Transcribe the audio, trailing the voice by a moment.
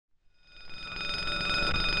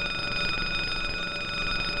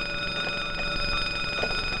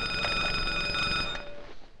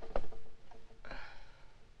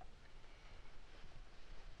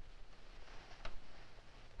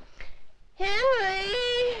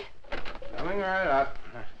right up.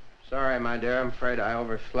 Sorry, my dear. I'm afraid I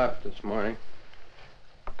overslept this morning.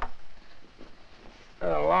 The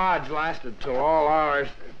lodge lasted till all hours.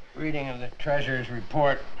 Reading of the treasurer's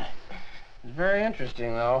report. It's very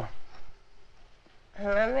interesting, though.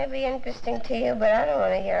 Well, it may be interesting to you, but I don't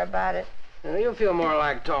want to hear about it. Well, you'll feel more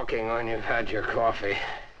like talking when you've had your coffee.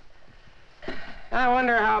 I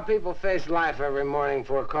wonder how people faced life every morning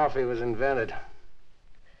before coffee was invented.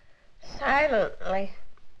 Silently.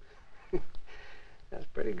 That's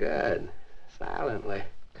pretty good. Silently.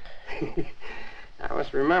 I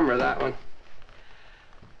must remember that one.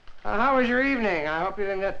 How was your evening? I hope you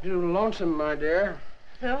didn't get too lonesome, my dear.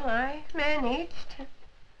 No, I managed.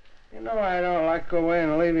 You know I don't like to go away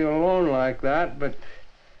and leave you alone like that, but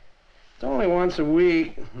it's only once a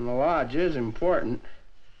week, and the lodge is important.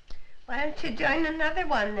 Why don't you join another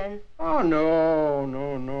one, then? Oh,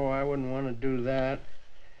 no, I wouldn't want to do that.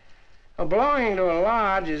 Well, belonging to a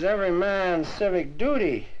lodge is every man's civic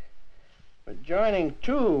duty, but joining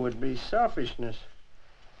two would be selfishness.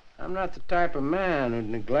 I'm not the type of man who'd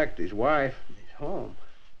neglect his wife and his home.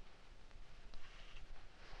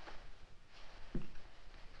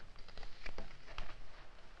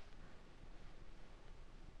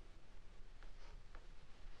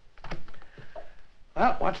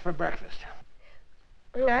 Well, what's for breakfast?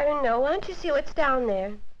 I don't know. Why don't you see what's down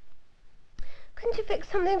there? Couldn't you fix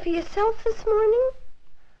something for yourself this morning?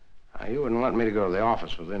 You wouldn't want me to go to the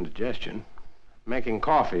office with indigestion. Making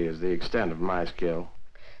coffee is the extent of my skill.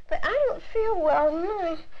 But I don't feel well,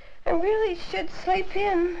 and I really should sleep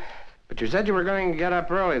in. But you said you were going to get up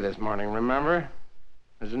early this morning, remember?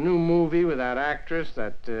 There's a new movie with that actress,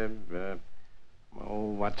 what's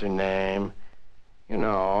her name? You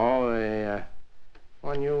know, the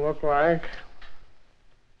one you look like.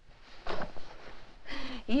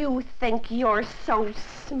 You think you're so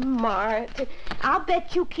smart. I'll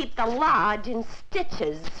bet you keep the lodge in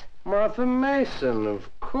stitches. Martha Mason, of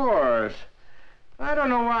course. I don't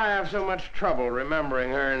know why I have so much trouble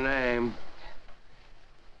remembering her name.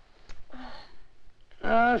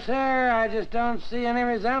 Oh, sir, I just don't see any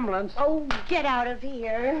resemblance. Oh, get out of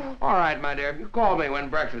here. All right, my dear. If you call me when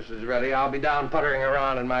breakfast is ready, I'll be down puttering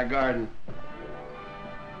around in my garden.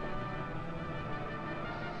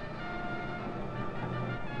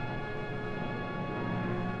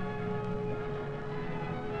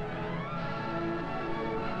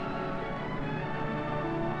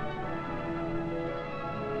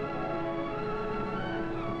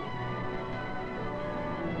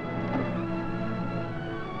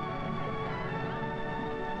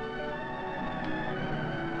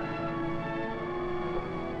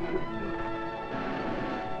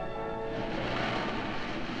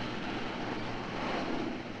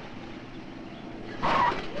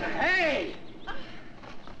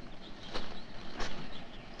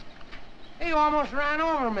 You almost ran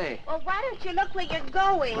over me. Well, why don't you look where you're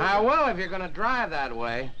going? I will if you're going to drive that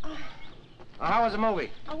way. How was the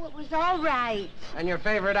movie? Oh, it was all right. And your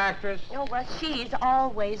favorite actress? Oh, well, she's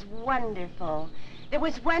always wonderful. There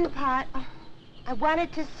was one part, I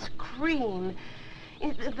wanted to scream.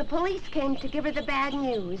 The police came to give her the bad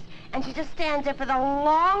news, and she just stands there for the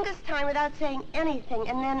longest time without saying anything,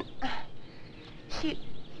 and then she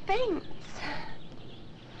faints.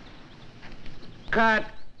 Cut.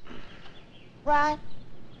 What?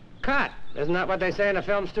 Cut. Isn't that what they say in the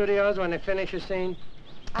film studios when they finish a scene?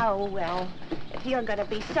 Oh, well, if you're going to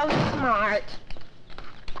be so smart.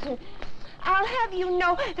 I'll have you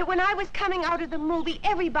know that when I was coming out of the movie,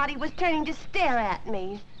 everybody was turning to stare at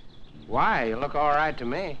me. Why? You look all right to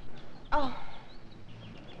me. Oh.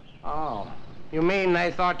 Oh. You mean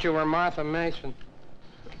they thought you were Martha Mason?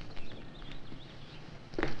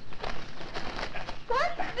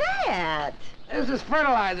 What's that? This is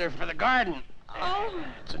fertilizer for the garden. Oh.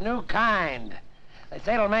 It's a new kind. They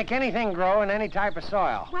say it'll make anything grow in any type of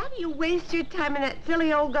soil. Why do you waste your time in that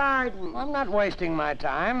silly old garden? I'm not wasting my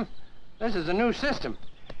time. This is a new system.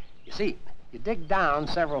 You see, you dig down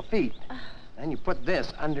several feet. Then you put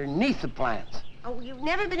this underneath the plants. Oh, you've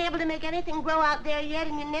never been able to make anything grow out there yet,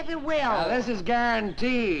 and you never will. Now, this is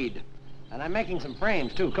guaranteed. And I'm making some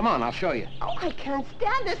frames, too. Come on, I'll show you. Oh, I can't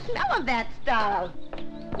stand the smell of that stuff.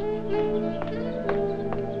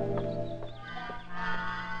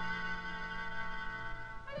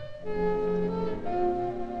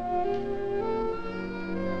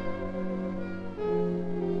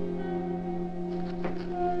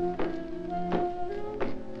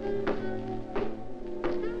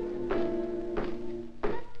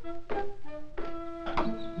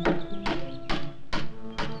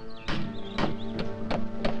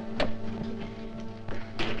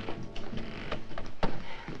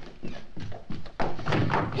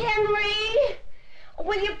 Henry!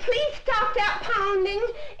 Will you please stop that pounding?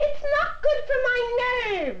 It's not good for my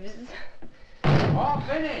nerves. All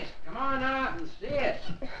finished. Come on out and see it.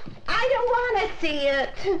 I don't want to see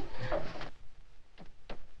it.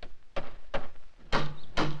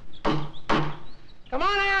 Come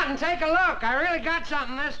on out and take a look. I really got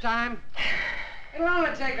something this time. It'll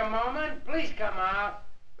only take a moment. Please come out.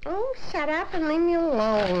 Oh, shut up and leave me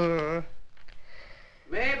alone.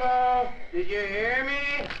 Mabel, did you hear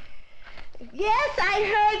me? Yes, I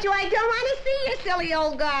heard you. I don't want to see your silly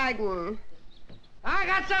old garden. I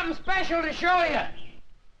got something special to show you.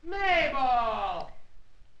 Mabel!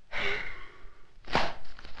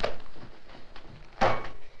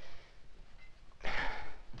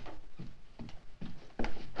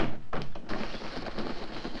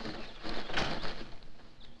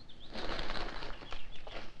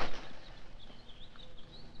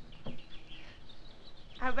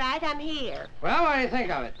 All right, I'm here. Well, what do you think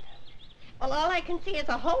of it? Well, all I can see is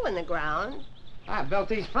a hole in the ground. I built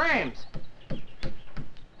these frames.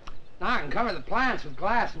 Now I can cover the plants with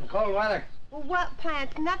glass in cold weather. Well, what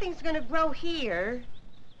plants? Nothing's going to grow here.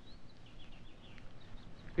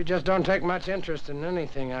 You just don't take much interest in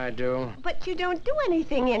anything I do. But you don't do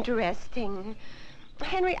anything interesting.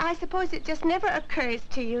 Henry, I suppose it just never occurs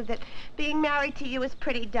to you that being married to you is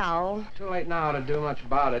pretty dull. Too late now to do much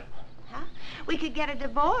about it. Huh? We could get a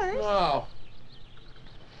divorce. No.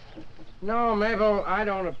 No, Mabel, I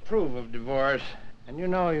don't approve of divorce. And you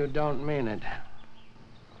know you don't mean it.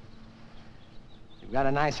 You've got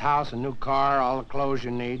a nice house, a new car, all the clothes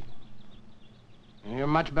you need. And you're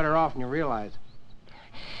much better off than you realize.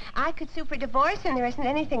 I could sue for divorce, and there isn't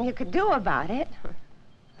anything you could do about it.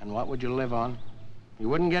 And what would you live on? You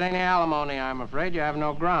wouldn't get any alimony, I'm afraid. You have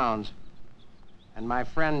no grounds. And my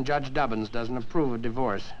friend Judge Dubbins doesn't approve of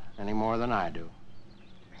divorce any more than I do.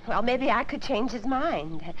 Well, maybe I could change his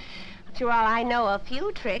mind. After all, I know a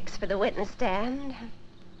few tricks for the witness stand.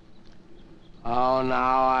 Oh,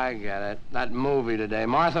 now I get it. That movie today.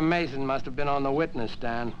 Martha Mason must have been on the witness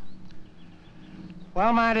stand.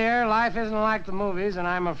 Well, my dear, life isn't like the movies, and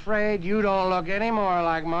I'm afraid you don't look any more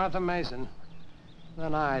like Martha Mason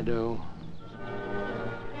than I do.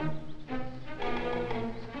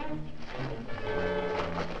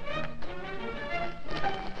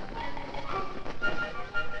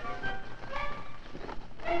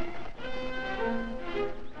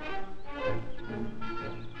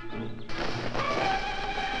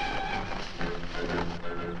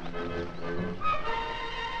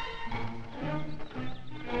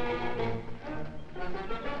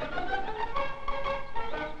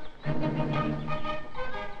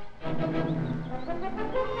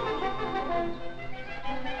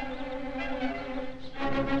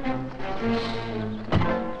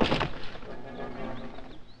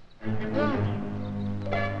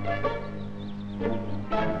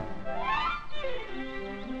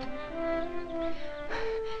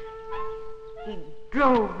 He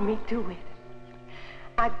drove me to it.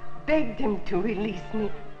 I begged him to release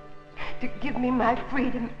me, to give me my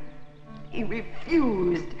freedom. He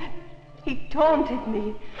refused. He taunted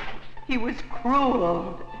me. He was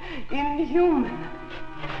cruel, inhuman.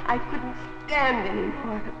 I couldn't stand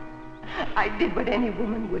anymore. I did what any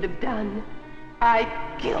woman would have done. I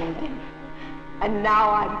killed him. And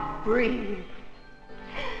now I'm free.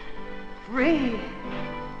 Free.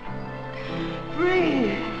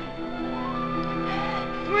 Free.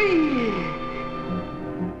 Free.